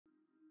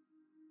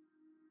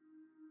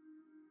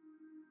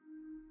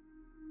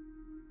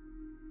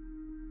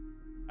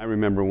I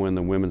remember when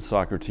the women's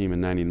soccer team in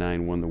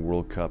 '99 won the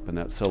World Cup, and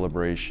that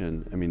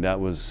celebration, I mean, that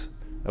was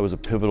a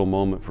pivotal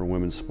moment for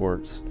women's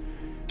sports.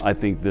 I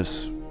think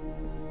this,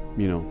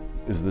 you know,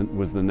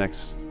 was the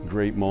next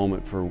great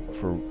moment for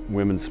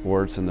women's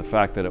sports, and the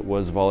fact that it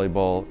was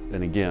volleyball,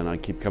 and again, I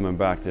keep coming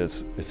back to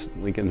it's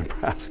Lincoln,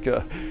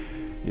 Nebraska.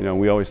 You know,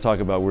 we always talk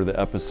about we're the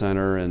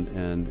epicenter,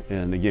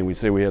 and again, we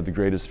say we have the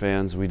greatest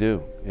fans, we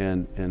do.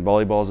 And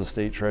volleyball is a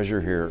state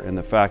treasure here, and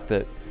the fact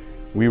that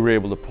we were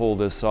able to pull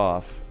this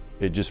off,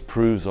 it just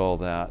proves all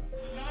that.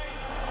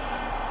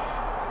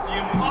 The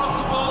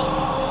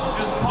impossible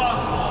is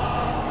possible.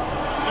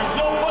 There's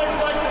no place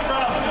like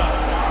Nebraska.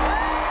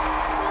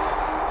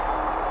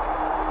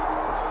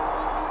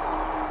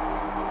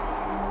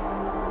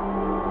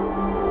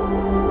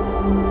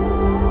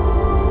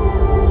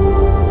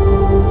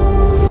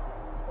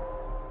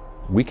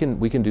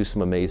 We can do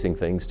some amazing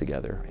things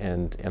together,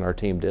 and our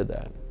team did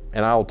that.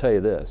 And I'll tell you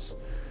this,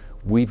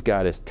 we've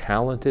got as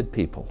talented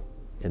people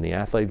in the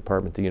athletic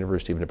department at the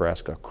University of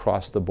Nebraska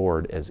across the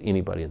board as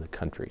anybody in the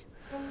country.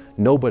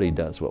 Nobody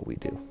does what we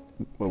do.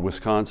 When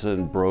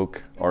Wisconsin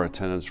broke our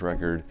attendance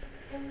record,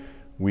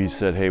 we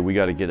said, hey, we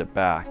got to get it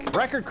back.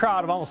 Record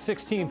crowd of almost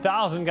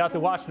 16,000 got to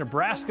watch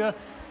Nebraska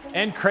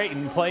and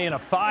Creighton play in a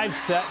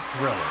 5-set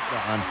thriller.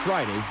 On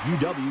Friday,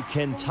 UW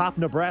can top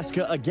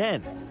Nebraska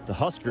again. The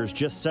Huskers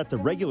just set the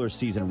regular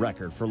season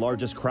record for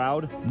largest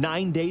crowd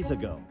 9 days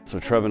ago. So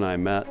Trev and I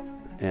met,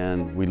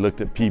 and we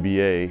looked at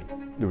PBA.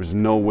 There was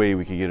no way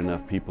we could get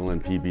enough people in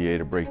PBA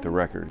to break the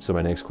record. So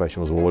my next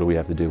question was, well, what do we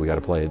have to do? We got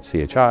to play at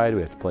CHI, do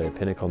we have to play at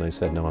Pinnacle? And they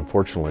said, no,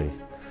 unfortunately,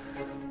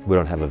 we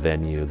don't have a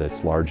venue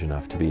that's large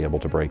enough to be able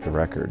to break the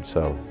record,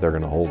 so they're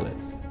going to hold it.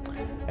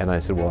 And I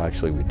said, well,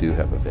 actually, we do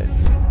have a venue.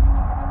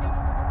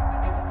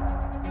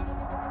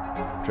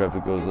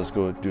 Trev goes, let's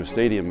go do a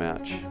stadium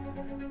match.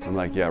 I'm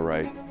like, yeah,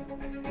 right.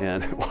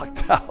 And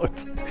walked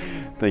out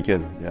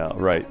thinking, yeah,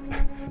 right.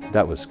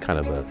 That was kind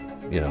of a,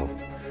 you know,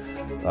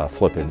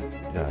 flippant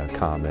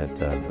comment,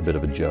 a bit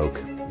of a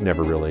joke,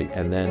 never really.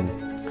 And then,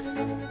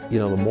 you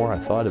know, the more I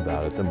thought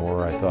about it, the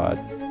more I thought,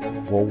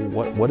 well,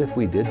 what if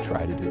we did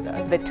try to do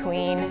that?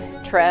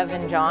 Between Trev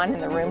and John in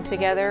the room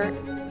together,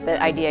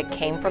 the idea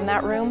came from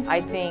that room.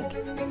 I think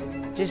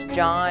just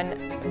John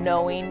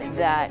knowing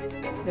that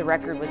the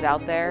record was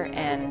out there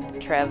and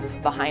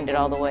Trev behind it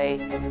all the way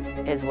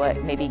is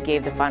what maybe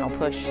gave the final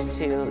push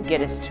to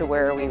get us to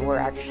where we were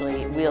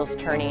actually wheels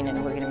turning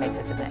and we're going to make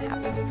this event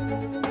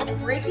happen.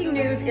 Breaking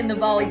news in the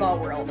volleyball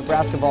world.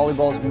 Nebraska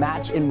volleyball's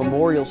match in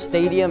Memorial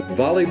Stadium.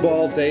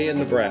 Volleyball Day in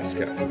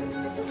Nebraska.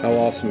 How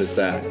awesome is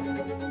that?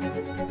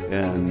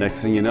 And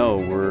next thing you know,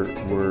 we're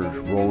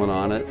rolling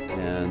on it,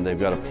 and they've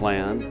got a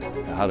plan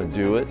how to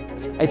do it.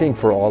 I think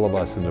for all of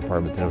us in the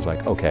department, then it was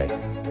like, okay,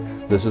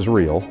 this is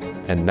real,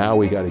 and now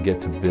we got to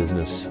get to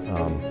business,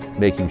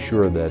 making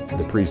sure that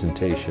the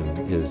presentation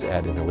is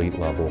at an elite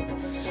level.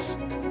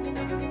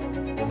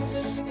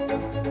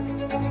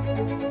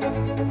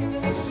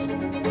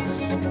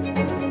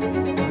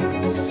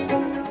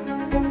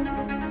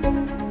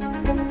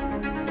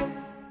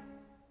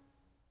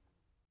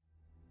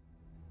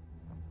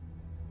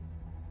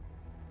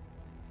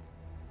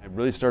 I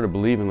really started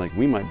believing like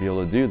we might be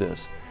able to do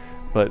this.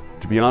 But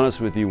to be honest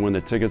with you, when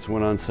the tickets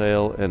went on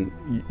sale and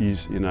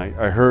you know,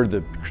 I heard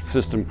the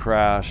system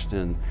crashed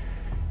and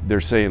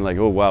they're saying like,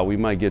 oh wow, we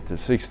might get to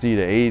 60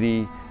 to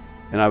 80.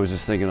 And I was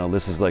just thinking, oh,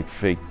 this is like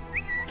fake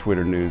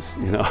Twitter news,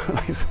 you know?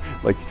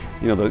 Like,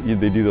 you know,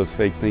 they do those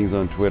fake things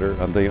on Twitter.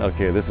 I'm thinking,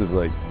 okay, this is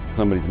like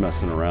somebody's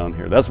messing around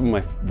here. That's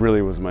what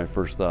really was my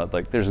first thought,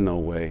 like there's no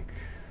way.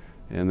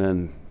 And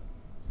then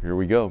here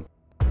we go.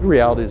 The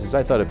reality is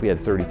I thought if we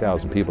had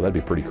 30,000 people, that'd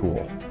be pretty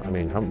cool. I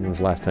mean, when was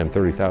the last time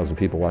 30,000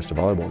 people watched a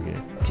volleyball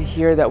game? To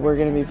hear that we're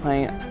going to be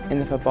playing in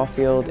the football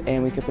field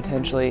and we could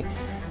potentially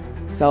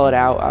sell it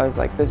out, I was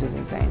like, this is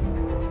insane.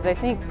 I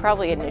think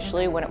probably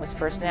initially when it was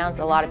first announced,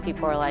 a lot of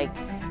people were like,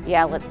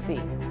 yeah, let's see.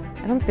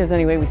 I don't think there's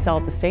any way we sell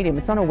at the stadium.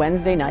 It's on a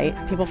Wednesday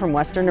night. People from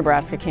Western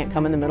Nebraska can't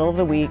come in the middle of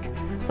the week.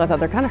 So I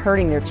thought they're kind of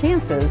hurting their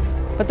chances,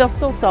 but they'll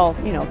still sell,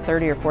 you know,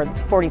 30 or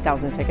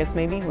 40,000 tickets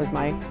maybe was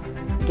my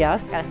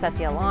guess. Gotta set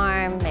the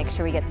alarm, make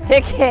sure we get the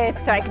tickets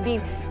so I can be,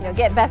 you know,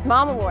 get Best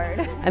Mom Award.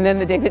 And then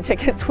the day the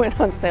tickets went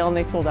on sale and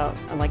they sold out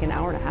in like an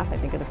hour and a half, I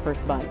think, of the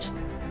first bunch.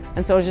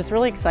 And so it was just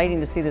really exciting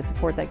to see the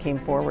support that came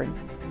forward.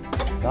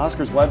 The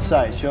Huskers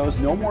website shows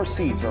no more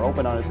seats are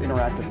open on its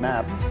interactive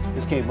map.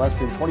 This came less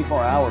than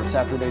 24 hours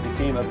after they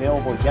became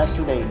available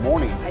yesterday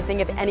morning. I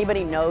think if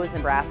anybody knows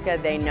Nebraska,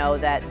 they know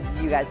that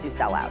you guys do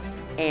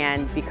sellouts.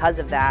 And because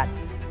of that,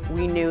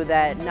 we knew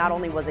that not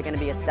only was it going to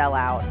be a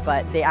sellout,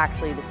 but the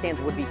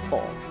stands would be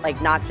full. Like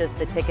not just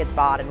the tickets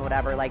bought and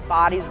whatever, like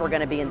bodies were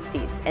going to be in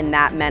seats, and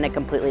that meant a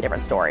completely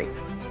different story.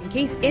 In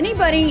case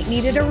anybody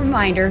needed a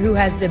reminder who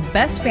has the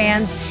best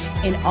fans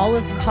in all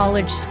of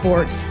college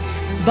sports,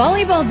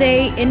 Volleyball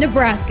Day in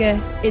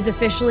Nebraska is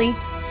officially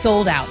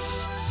sold out.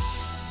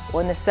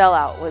 When the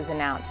sellout was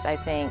announced, I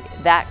think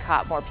that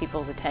caught more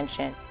people's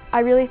attention.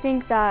 I really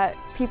think that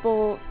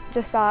people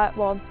just thought,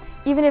 well,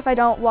 even if I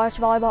don't watch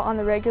volleyball on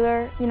the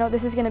regular, you know,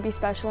 this is going to be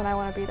special and I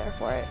want to be there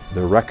for it.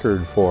 The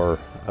record for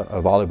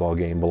a volleyball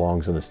game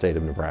belongs in the state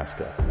of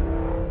Nebraska.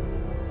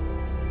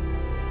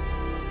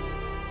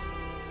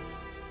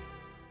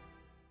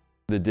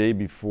 The day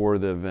before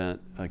the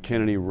event,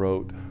 Kennedy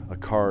wrote a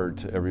card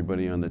to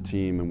everybody on the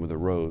team and with a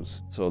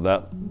rose. So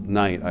that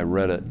night I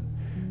read it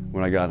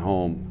when I got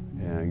home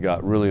and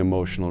got really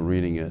emotional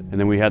reading it. And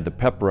then we had the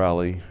pep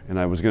rally, and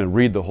I was going to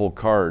read the whole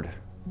card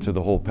to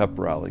the whole pep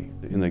rally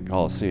in the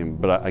Coliseum,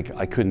 but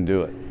I couldn't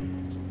do it.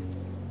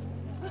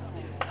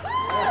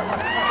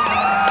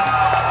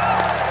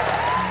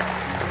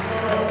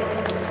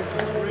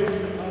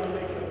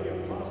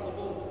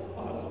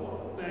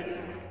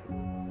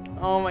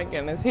 Oh my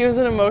goodness, he was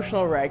an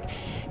emotional wreck.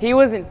 He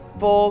was in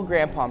full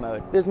grandpa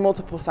mode. There's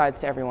multiple sides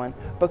to everyone,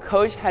 but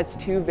coach has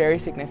two very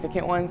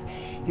significant ones.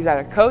 He's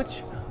either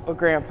coach or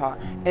grandpa.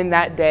 And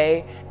that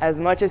day, as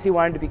much as he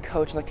wanted to be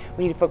coach, like,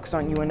 we need to focus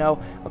on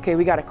UNO. Okay,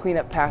 we got to clean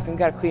up passing, we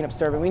got to clean up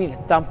serving, we need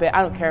to thump it.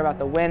 I don't care about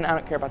the win, I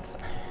don't care about this.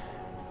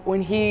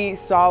 When he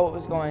saw what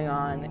was going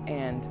on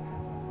and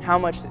how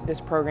much this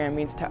program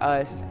means to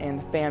us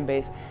and the fan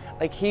base,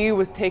 like, he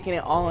was taking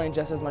it all in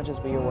just as much as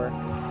we were.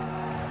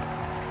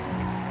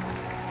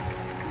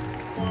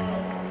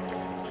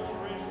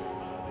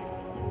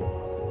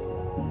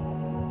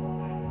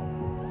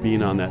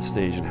 Being on that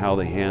stage and how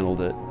they handled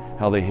it,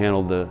 how they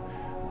handled the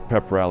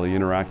pep rally,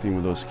 interacting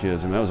with those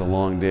kids, and that was a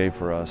long day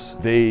for us.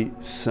 They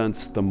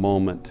sensed the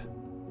moment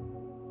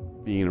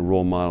being a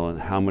role model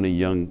and how many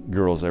young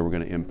girls they were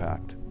going to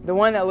impact. The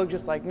one that looked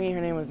just like me, her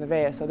name was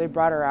Nevaeh, so they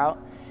brought her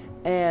out,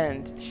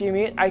 and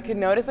I could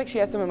notice like she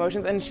had some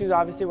emotions, and she was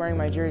obviously wearing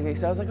my jersey,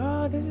 so I was like,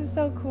 oh, this is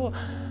so cool.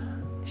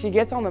 She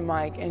gets on the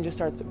mic and just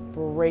starts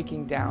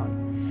breaking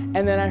down,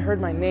 and then I heard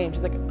my name.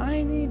 She's like,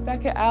 I need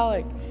Becca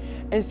Alec.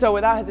 And so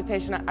without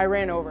hesitation, I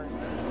ran over.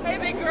 Hey,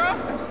 big girl.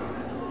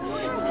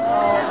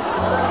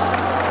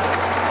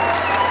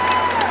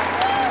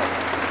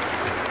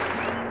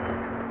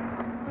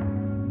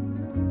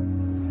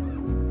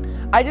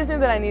 I just knew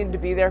that I needed to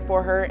be there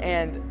for her,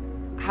 and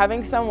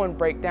having someone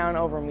break down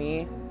over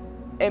me,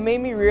 it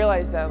made me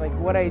realize that like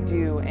what I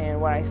do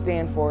and what I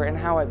stand for and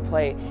how I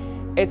play,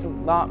 it's a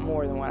lot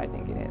more than what I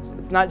think it is.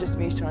 It's not just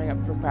me showing up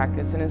for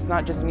practice, and it's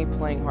not just me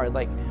playing hard.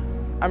 Like,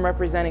 I'm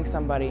representing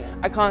somebody.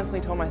 I constantly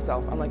told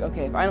myself, I'm like,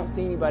 okay, if I don't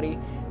see anybody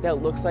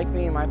that looks like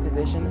me in my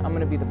position, I'm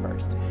gonna be the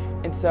first.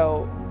 And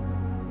so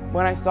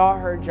when I saw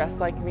her dressed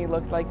like me,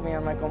 looked like me,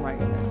 I'm like, oh my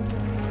goodness.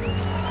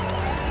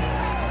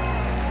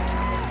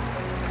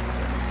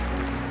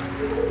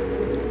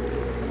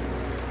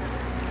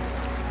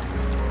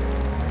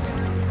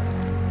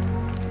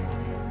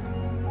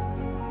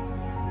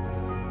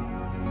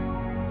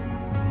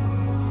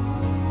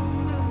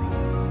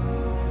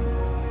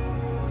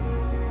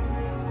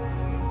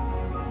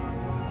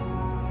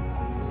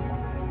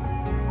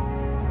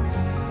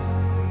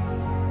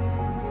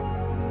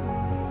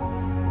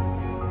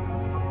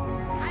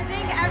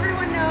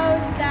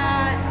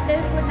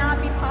 This would not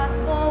be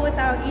possible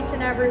without each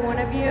and every one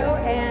of you,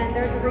 and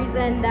there's a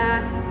reason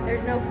that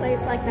there's no place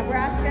like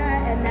Nebraska,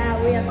 and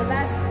that we have the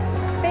best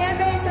fan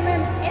base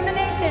in the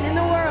nation, in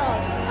the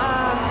world.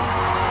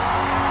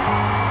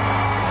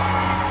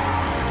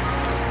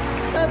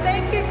 So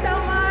thank you so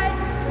much.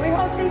 We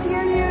hope to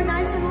hear you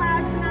nice and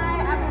loud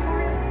tonight at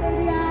Memorial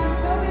Stadium.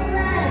 Go Big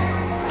Red!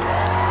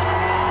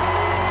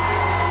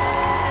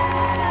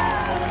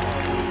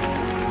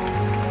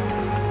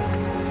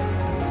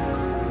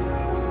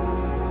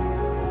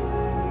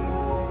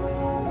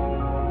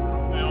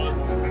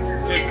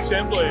 It's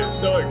simply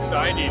so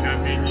exciting. I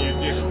mean, you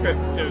just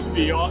couldn't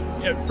be on.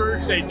 At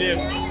first, they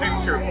didn't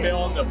picture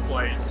filling the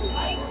place,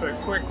 but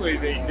quickly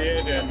they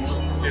did, and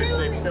as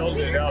they filled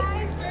it up,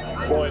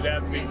 boy,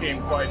 that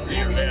became quite the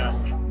event.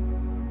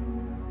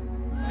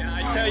 And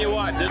I tell you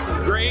what, this is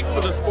great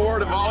for the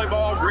sport of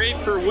volleyball, great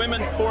for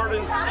women's sport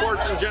and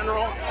sports in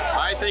general.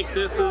 I think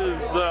this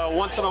is a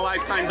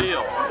once-in-a-lifetime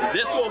deal.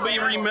 This will be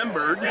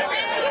remembered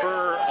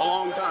for a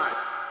long time.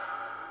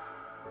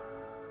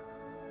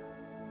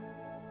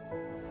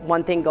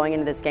 One thing going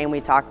into this game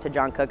we talked to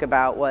John Cook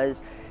about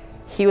was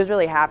he was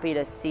really happy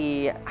to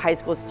see high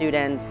school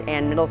students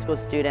and middle school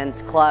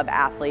students, club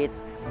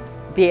athletes,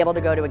 be able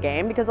to go to a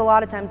game, because a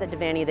lot of times at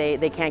Devaney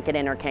they can't get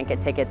in or can't get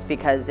tickets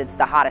because it's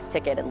the hottest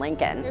ticket in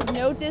Lincoln. There's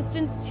no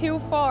distance too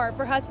far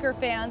for Husker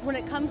fans when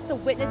it comes to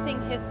witnessing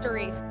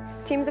history.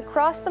 Teams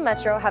across the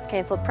metro have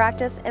canceled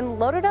practice and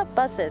loaded up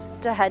buses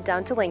to head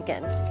down to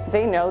Lincoln.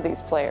 They know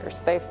these players.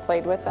 They've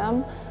played with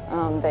them,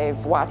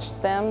 they've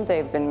watched them,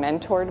 they've been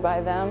mentored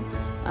by them,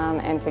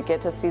 and to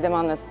get to see them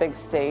on this big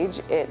stage,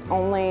 it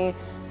only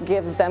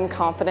gives them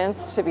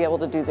confidence to be able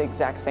to do the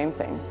exact same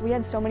thing. We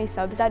had so many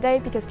subs that day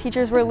because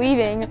teachers were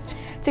leaving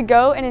to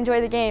go and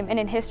enjoy the game. And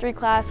in history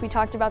class, we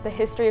talked about the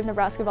history of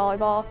Nebraska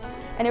volleyball,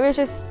 and it was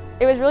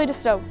really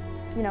just a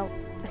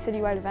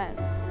citywide event.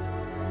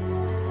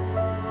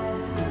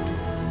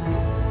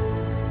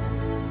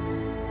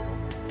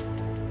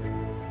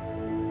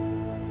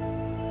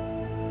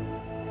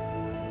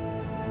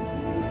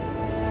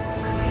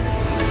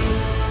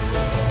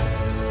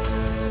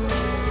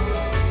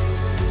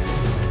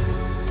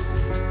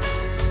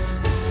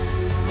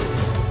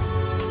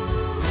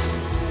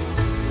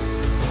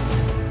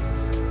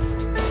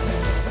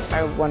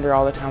 wonder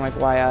all the time, like,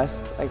 why us?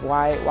 Like,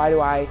 why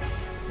do I,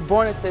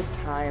 born at this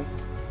time,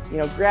 you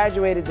know,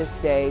 graduated this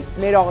day,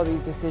 made all of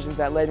these decisions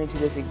that led me to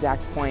this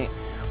exact point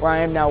where I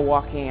am now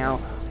walking out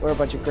where a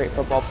bunch of great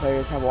football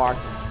players have walked,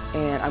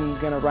 and I'm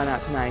going to run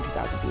out to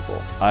 92,000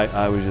 people.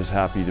 I was just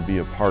happy to be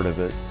a part of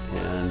it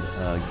and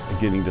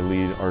getting to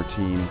lead our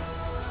team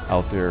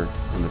out there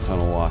on the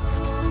tunnel walk.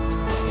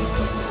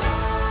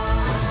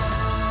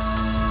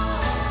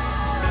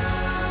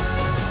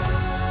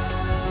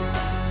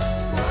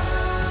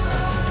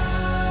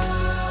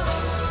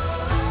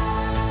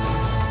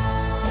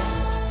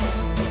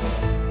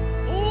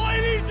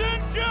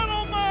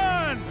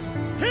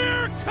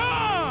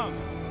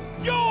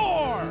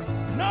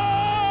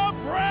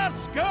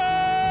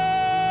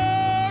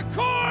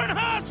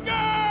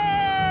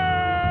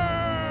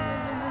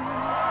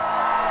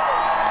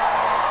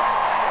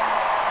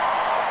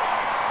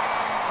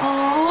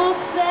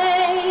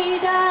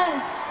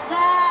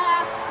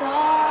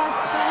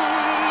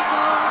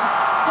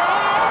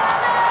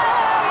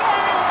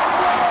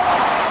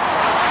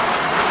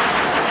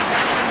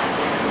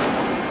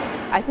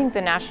 I think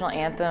the national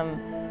anthem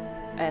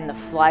and the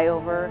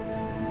flyover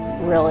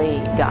really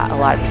got a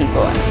lot of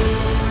people in.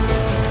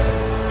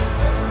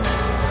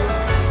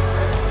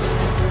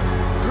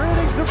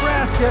 Greetings,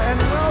 Nebraska,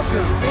 and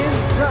welcome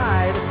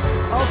inside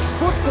a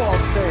football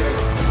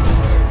stadium.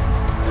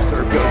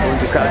 Serve goes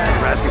moves across to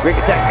Nebraska. Great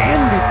attack.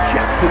 Andy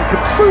Jackson,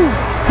 kaboom!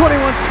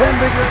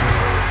 21-10, big red.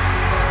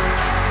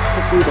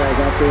 The Seaballs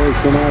out there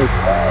tonight.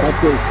 That's a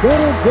good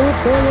jump over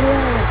the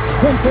line.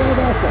 Come to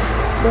Nebraska.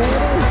 There it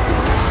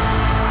is.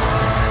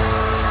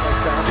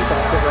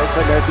 Right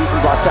side there,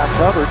 Beaton blocks out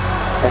covered.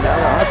 And now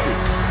the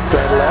Huskers.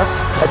 Straight left.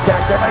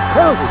 Attack there by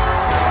Cozy.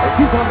 And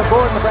he's on the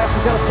board.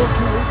 Nebraska's got a full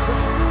 2 lead.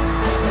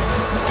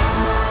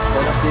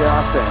 Set up the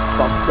offense.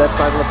 Bump set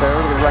by Libero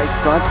to the right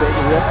front. Big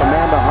rip.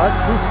 Amanda Hunt.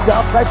 She's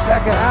stopped by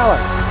Becca Allen.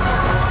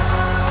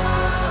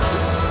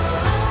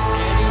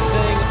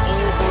 Anything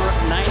over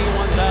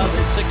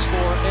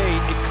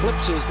 91,648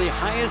 eclipses the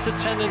highest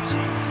attendance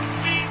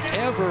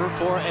ever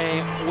for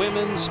a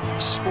women's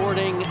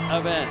sporting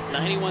event.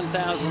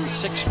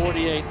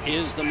 91,648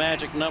 is the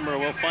magic number.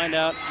 We'll find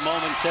out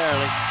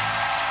momentarily.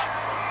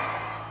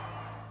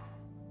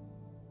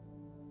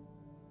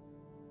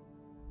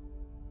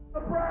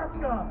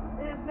 Nebraska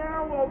is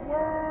now a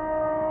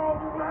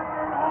world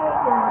record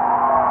holder.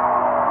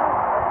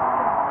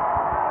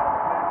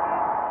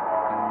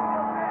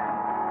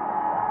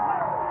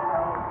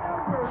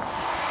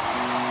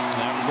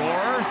 That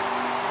roar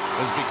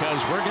is because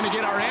we're going to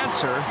get our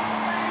answer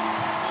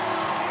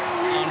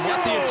on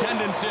what the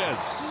attendance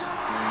is.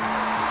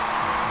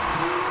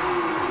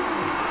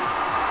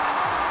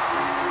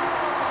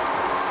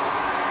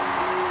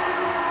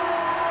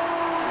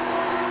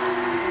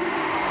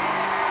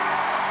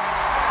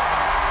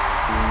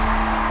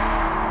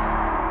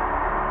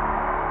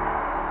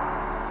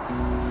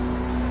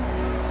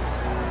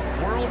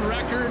 World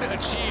record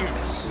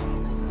achieved.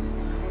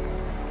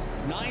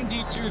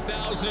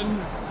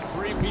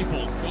 92,003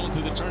 people going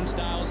through the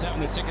turnstiles,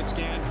 having a ticket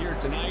scan here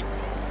tonight.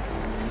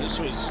 This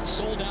was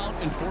sold out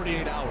in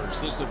 48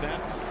 hours, this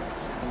event.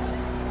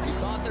 We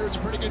thought there was a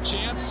pretty good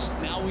chance.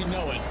 Now we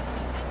know it.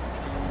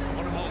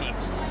 What a moment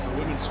for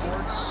women's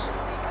sports,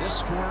 this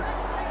sport,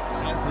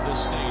 and for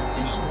this state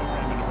and this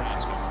program in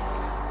Nebraska.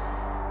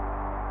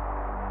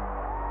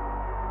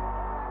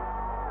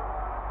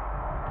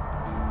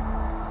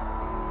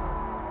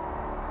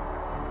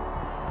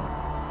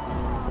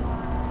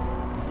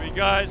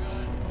 Guys,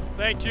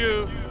 thank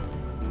you.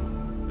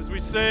 As we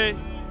say,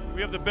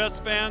 we have the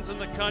best fans in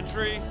the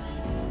country.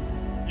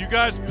 You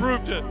guys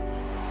proved it.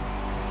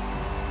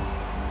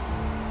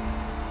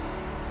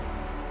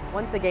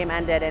 Once the game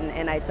ended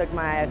and I took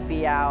my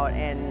IFB out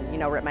and, you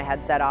know, ripped my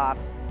headset off,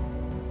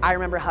 I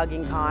remember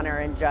hugging Connor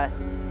and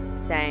just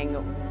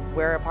saying,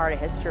 we're a part of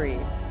history.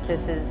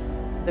 This is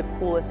the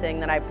coolest thing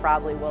that I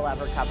probably will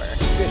ever cover.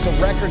 It's a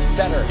record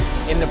setter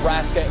in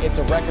Nebraska. It's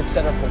a record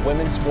setter for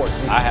women's sports.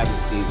 I haven't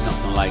seen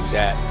something like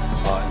that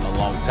in a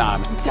long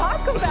time.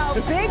 Talk about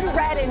big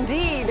red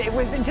indeed. It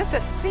was just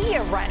a sea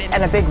of red.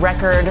 And a big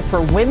record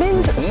for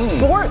women's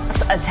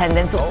sports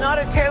attendance. It's not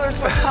a Taylor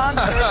Swift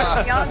concert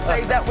or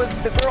Beyonce, that was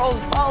the girls'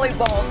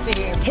 volleyball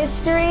team.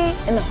 History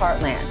in the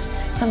heartland.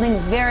 Something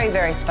very,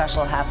 very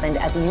special happened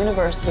at the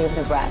University of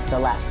Nebraska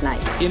last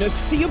night. In a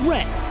sea of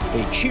red,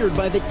 they cheered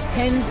by the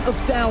tens of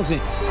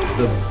thousands.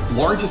 The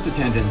largest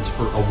attendance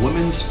for a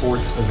women's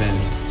sports event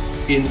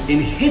in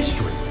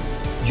history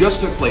just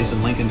took place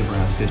in Lincoln,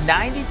 Nebraska.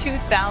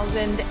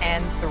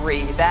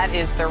 92,003. That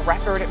is the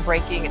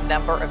record-breaking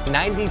number of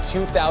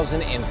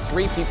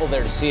 92,003 people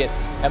there to see it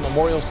at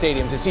Memorial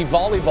Stadium to see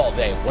Volleyball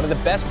Day, one of the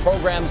best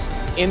programs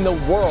in the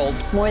world.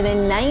 More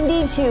than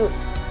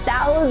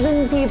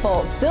 92,000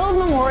 people filled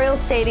Memorial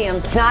Stadium.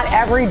 It's not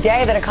every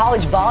day that a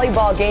college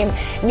volleyball game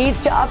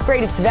needs to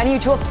upgrade its venue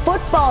to a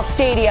football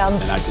stadium.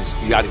 And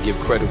you got to give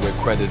credit where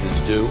credit is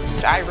due.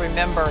 I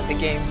remember the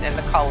games in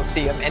the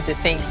Coliseum, and to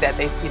think that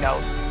they,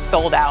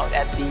 sold out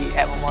at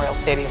Memorial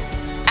Stadium.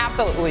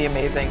 absolutely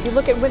amazing. You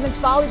look at women's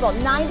volleyball,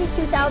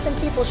 92,000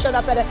 people showed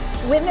up at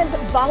a women's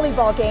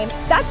volleyball game.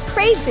 That's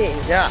crazy.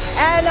 Yeah.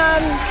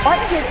 And what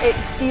did it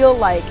feel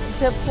like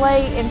to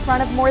play in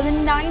front of more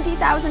than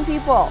 90,000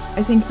 people?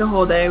 I think the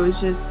whole day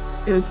was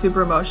it was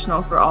super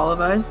emotional for all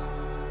of us.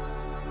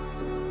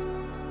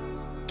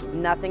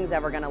 Nothing's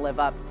ever going to live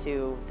up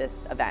to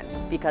this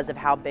event because of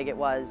how big it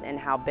was and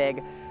how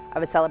big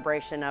of a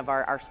celebration of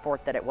our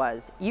sport that it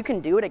was. You can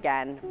do it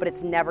again, but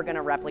it's never going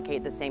to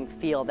replicate the same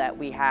feel that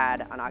we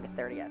had on August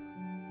 30th.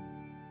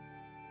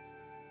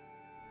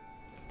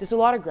 Just a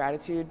lot of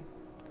gratitude.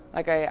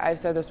 Like I've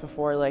said this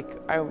before, like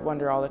I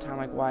wonder all the time,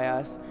 like why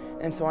us?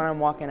 And so when I'm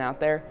walking out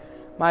there,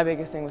 my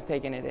biggest thing was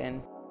taking it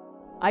in.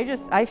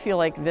 I feel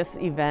like this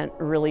event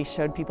really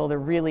showed people there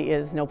really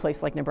is no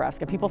place like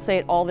Nebraska. People say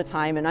it all the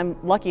time, and I'm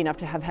lucky enough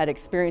to have had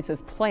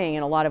experiences playing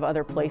in a lot of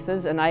other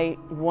places, and I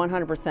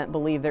 100%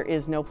 believe there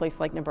is no place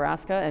like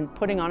Nebraska, and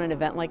putting on an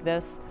event like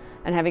this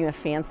and having the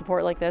fan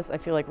support like this, I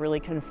feel like really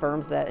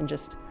confirms that, and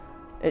just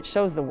it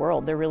shows the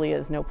world there really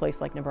is no place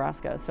like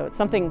Nebraska. So it's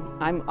something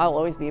I'll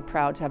always be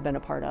proud to have been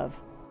a part of.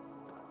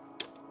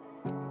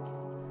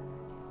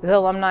 The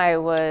alumni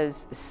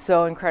was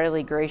so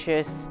incredibly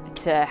gracious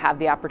to have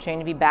the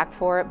opportunity to be back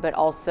for it, but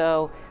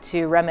also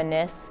to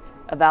reminisce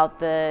about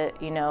the,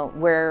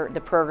 where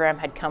the program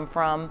had come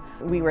from.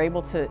 We were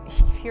able to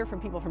hear from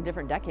people from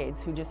different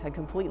decades who just had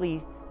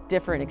completely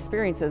different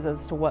experiences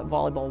as to what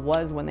volleyball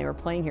was when they were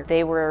playing here.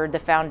 They were the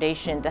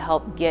foundation to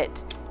help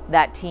get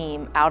that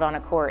team out on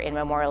a court in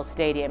Memorial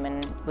Stadium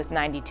and with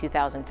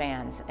 92,000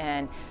 fans.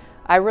 And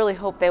I really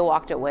hope they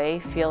walked away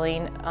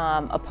feeling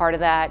a part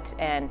of that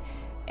and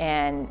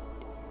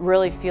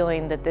really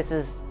feeling that this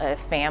is a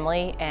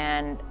family,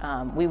 and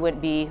we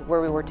wouldn't be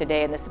where we were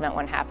today and this event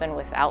wouldn't happen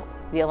without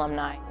the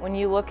alumni. When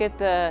you look at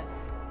the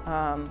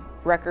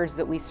records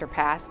that we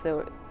surpassed,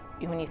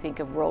 when you think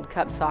of World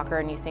Cup soccer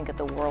and you think at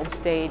the world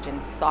stage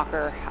and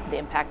soccer, the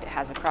impact it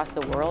has across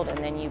the world, and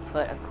then you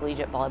put a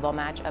collegiate volleyball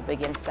match up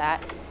against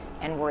that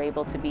and we're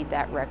able to beat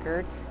that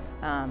record,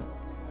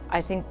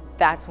 I think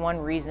that's one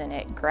reason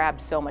it grabbed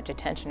so much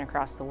attention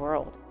across the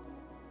world.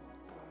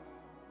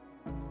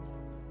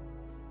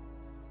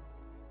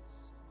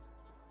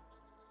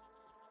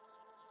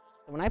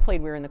 When I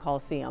played, we were in the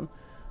Coliseum,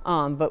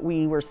 but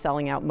we were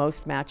selling out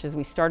most matches.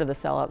 We started the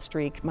sellout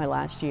streak my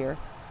last year.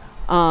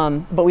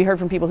 But we heard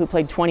from people who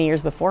played 20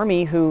 years before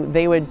me who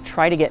they would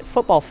try to get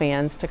football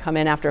fans to come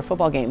in after a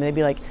football game. And they'd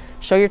be like,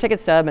 show your ticket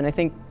stub, and I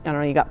think, I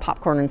don't know, you got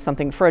popcorn and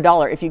something for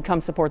 $1 if you'd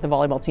come support the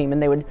volleyball team. And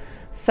they would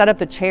set up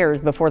the chairs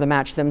before the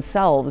match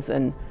themselves.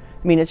 And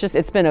I mean,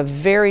 it's been a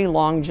very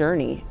long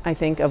journey, I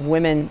think, of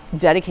women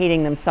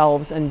dedicating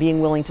themselves and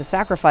being willing to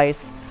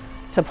sacrifice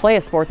to play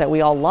a sport that we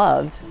all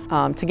loved,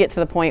 to get to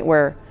the point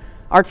where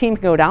our team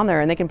can go down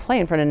there and they can play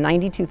in front of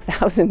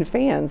 92,000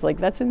 fans. Like,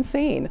 that's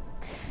insane.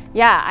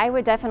 Yeah, I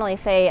would definitely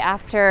say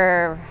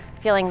after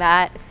feeling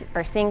that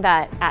or seeing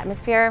that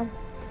atmosphere,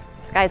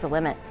 sky's the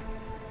limit.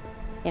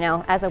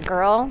 As a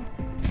girl,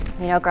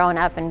 growing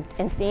up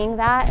and seeing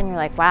that, and you're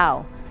like,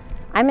 wow,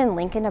 I'm in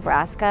Lincoln,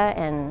 Nebraska,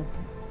 and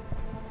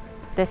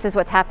this is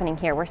what's happening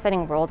here. We're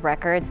setting world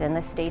records, and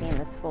this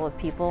stadium is full of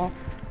people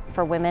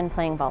for women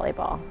playing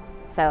volleyball.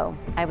 So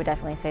I would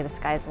definitely say the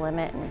sky's the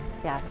limit, and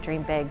yeah,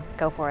 dream big,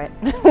 go for it.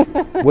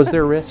 Was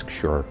there risk?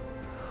 Sure.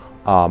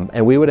 And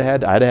I'd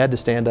have had to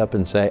stand up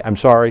and say, I'm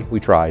sorry, we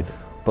tried,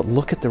 but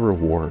look at the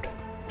reward.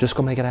 Just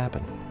go make it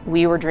happen.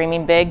 We were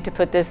dreaming big to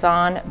put this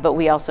on, but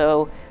we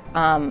also,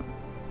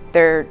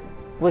 there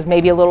was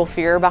maybe a little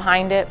fear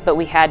behind it, but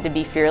we had to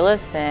be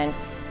fearless and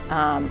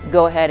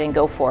go ahead and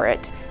go for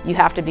it. You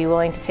have to be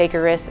willing to take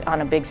a risk on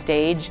a big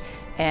stage,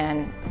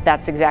 and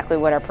that's exactly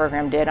what our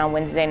program did on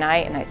Wednesday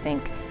night, and I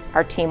think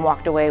our team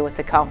walked away with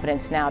the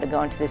confidence now to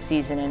go into the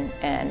season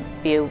and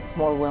be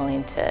more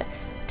willing to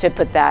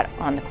put that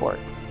on the court.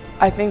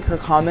 I think her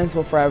comments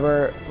will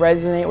forever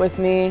resonate with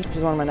me.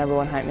 She's one of my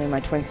 #1 hype men,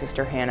 my twin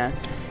sister Hannah,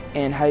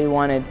 and how you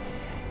wanted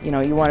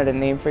a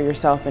name for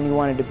yourself and you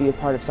wanted to be a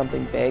part of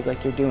something big,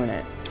 like you're doing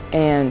it.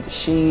 And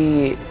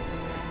she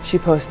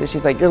posted,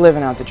 she's like, you're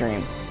living out the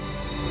dream.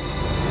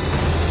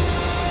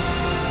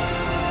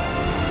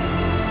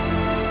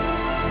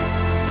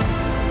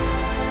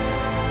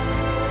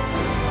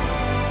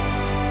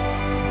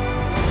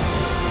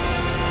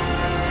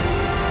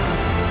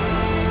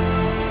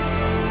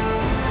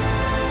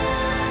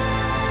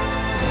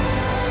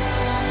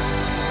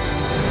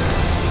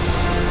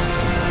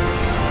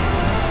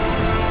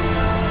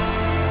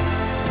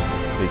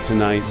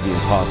 Tonight, the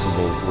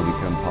impossible will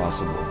become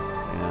possible.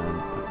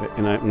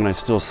 And when I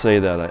still say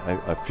that,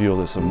 I feel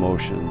this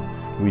emotion.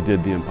 We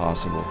did the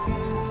impossible. Soaking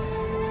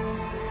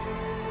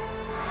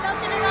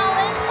it all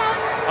in,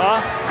 Coach?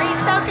 Are you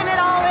soaking it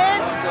all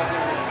in?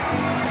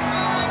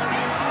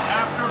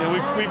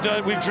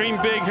 Yeah, we've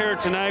dreamed big here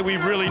tonight. We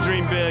really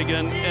dreamed big.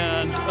 And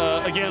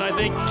again, I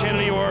think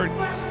Kennedy Orr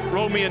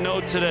wrote me a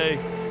note today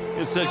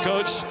and said,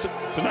 Coach,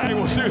 tonight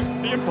we'll do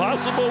the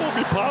impossible will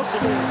be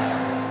possible.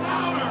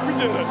 We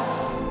did it.